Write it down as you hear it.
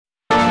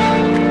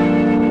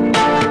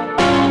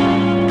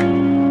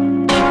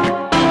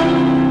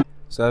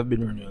So I've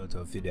been running out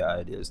of video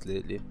ideas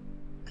lately,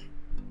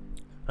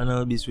 and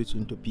I'll be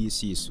switching to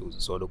PC soon,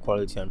 so the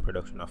quality and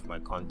production of my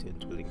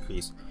content will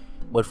increase.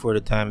 But for the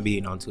time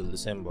being, until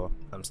December,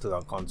 I'm still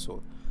on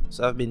console.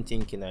 So I've been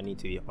thinking I need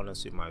to be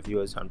honest with my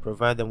viewers and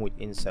provide them with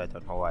insight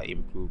on how I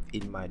improve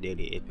in my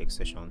daily Apex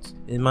sessions.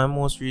 In my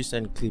most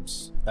recent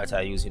clips that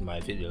I use in my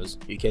videos,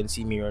 you can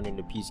see me running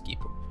the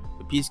Peacekeeper.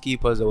 The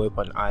Peacekeeper is a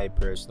weapon I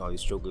personally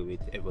struggle with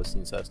ever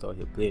since I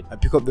started playing. I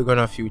picked up the gun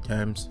a few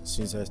times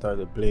since I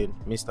started playing,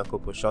 missed a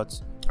couple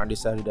shots, and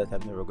decided that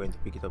I'm never going to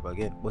pick it up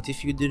again. But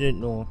if you didn't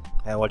know,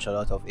 I watch a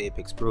lot of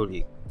Apex Pro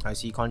League. I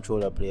see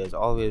controller players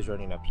always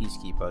running a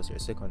Peacekeeper as their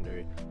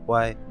secondary.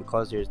 Why?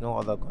 Because there's no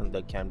other gun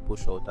that can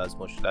push out as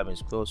much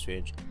damage close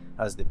range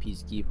as the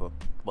Peacekeeper,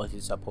 but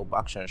it's a pump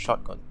action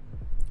shotgun.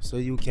 So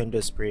you can't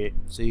just spray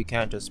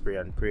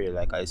and pray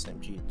like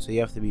SMG. So you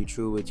have to be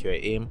true with your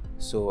aim.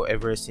 So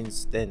ever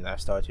since then, I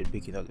started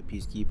picking up the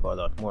Peacekeeper a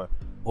lot more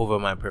over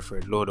my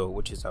preferred loadout,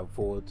 which is a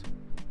Volt,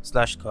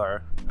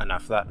 /car, and a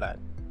flatline.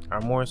 I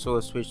more so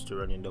switched to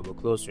running double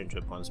close range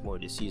weapons more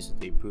this season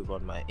to improve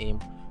on my aim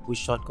with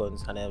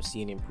shotguns, and I have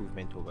seen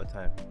improvement over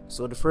time.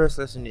 So the first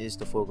lesson is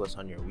to focus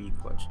on your weak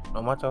points.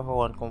 No matter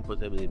how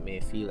uncomfortable it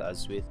may feel,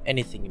 as with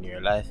anything in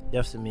your life, you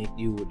have to make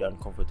do with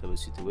uncomfortable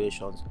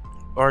situations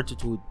or to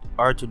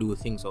do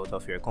things out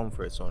of your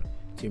comfort zone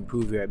to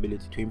improve your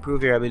ability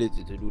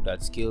to do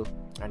that skill.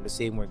 And the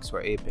same works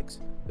for Apex.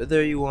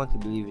 Whether you want to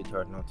believe it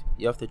or not,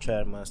 you have to try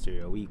and master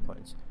your weak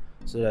points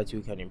so that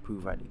you can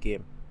improve at the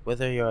game.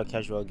 Whether you're a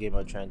casual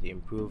gamer trying to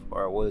improve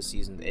or a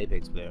well-seasoned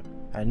Apex player,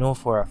 I know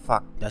for a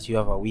fact that you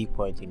have a weak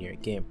point in your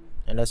game,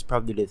 and that's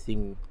probably the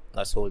thing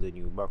that's holding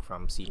you back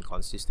from seeing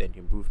consistent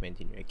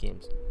improvement in your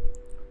games.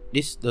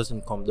 This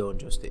doesn't come down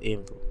just to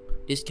aim though.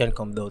 This can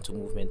come down to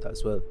movement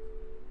as well.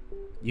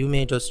 You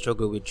may just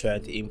struggle with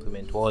trying to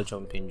implement wall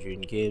jumping during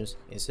games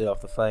instead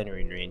of the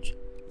firing range.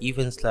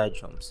 Even slide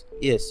jumps.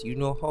 Yes, you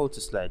know how to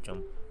slide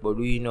jump, but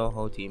do you know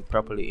how to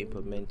properly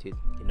implement it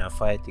in a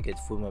fight to get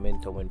full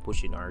momentum when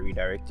pushing or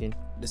redirecting?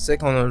 The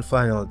second and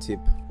final tip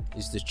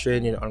is to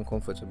train in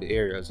uncomfortable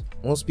areas.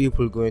 Most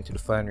people go into the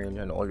firing range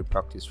and only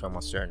practice from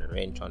a certain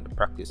range on the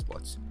practice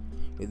spots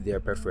with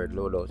their preferred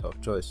loadout of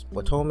choice.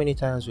 But how many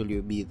times will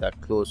you be that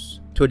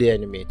close to the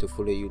enemy to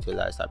fully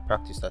utilize that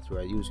practice that you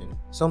are using?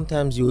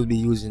 Sometimes you will be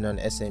using an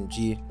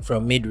SMG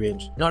from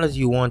mid-range, not as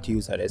you want to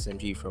use that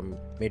SMG from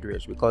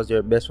mid-range because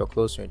they're best for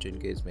close range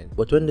engagement.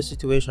 But when the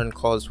situation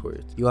calls for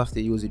it, you have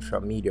to use it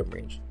from medium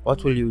range.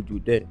 What will you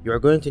do then? You are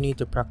going to need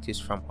to practice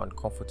from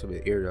uncomfortable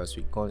areas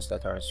with guns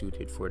that are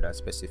suited for that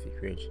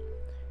specific range.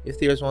 If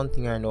there's one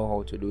thing I know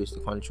how to do is to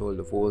control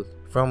the Volt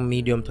from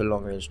medium to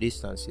long range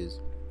distances.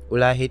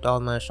 Will I hit all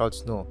my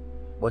shots? No,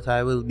 but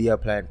I will be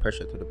applying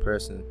pressure to the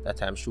person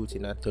that I'm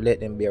shooting at to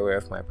let them be aware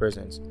of my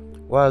presence.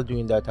 While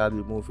doing that, I'll be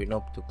moving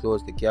up to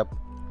close the gap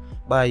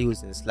by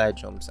using slide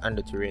jumps and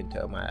the terrain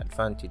to my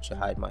advantage to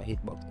hide my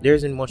hitbox. There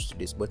isn't much to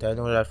this, but I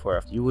know that for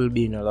a fact you will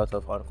be in a lot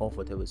of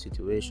uncomfortable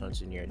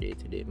situations in your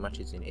day-to-day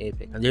matches in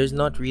Apex, and there's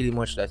not really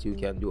much that you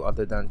can do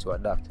other than to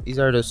adapt. These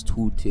are just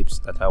 2 tips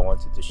that I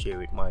wanted to share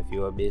with my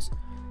viewer base,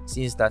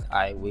 since that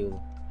I will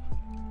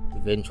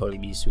eventually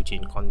be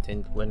switching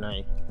content. When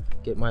I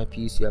get my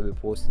PC, I'll be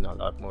posting a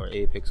lot more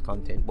Apex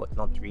content, but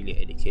not really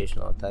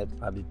educational type.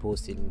 I'll be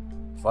posting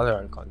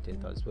Valorant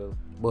content as well,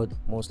 but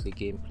mostly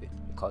gameplay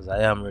because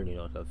I am running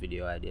out of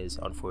video ideas,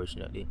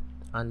 unfortunately.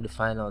 And the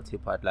final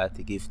tip I'd like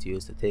to give to you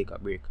is to take a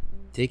break.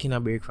 Taking a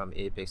break from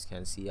Apex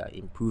can see an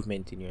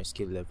improvement in your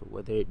skill level,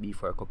 whether it be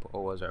for a couple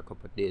hours or a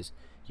couple days.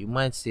 You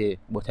might say,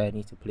 but I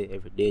need to play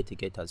every day to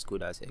get as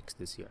good as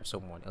Ecstasy or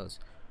someone else.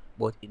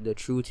 But the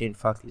truth in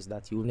fact is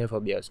that you'll never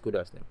be as good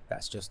as them.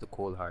 That's just the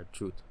cold hard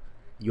truth.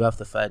 You have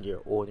to find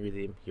your own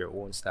rhythm, your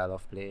own style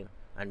of playing,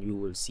 and you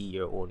will see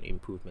your own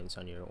improvements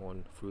on your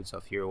own fruits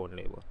of your own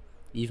labor.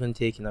 Even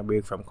taking a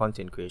break from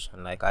content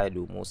creation like I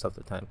do most of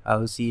the time, I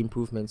will see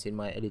improvements in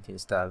my editing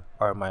style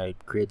or my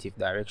creative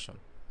direction.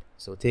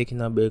 So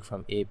taking a break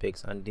from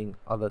Apex and doing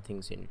other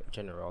things in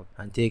general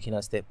and taking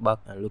a step back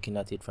and looking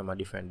at it from a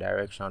different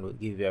direction will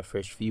give you a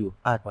fresh view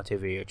at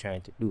whatever you're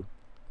trying to do.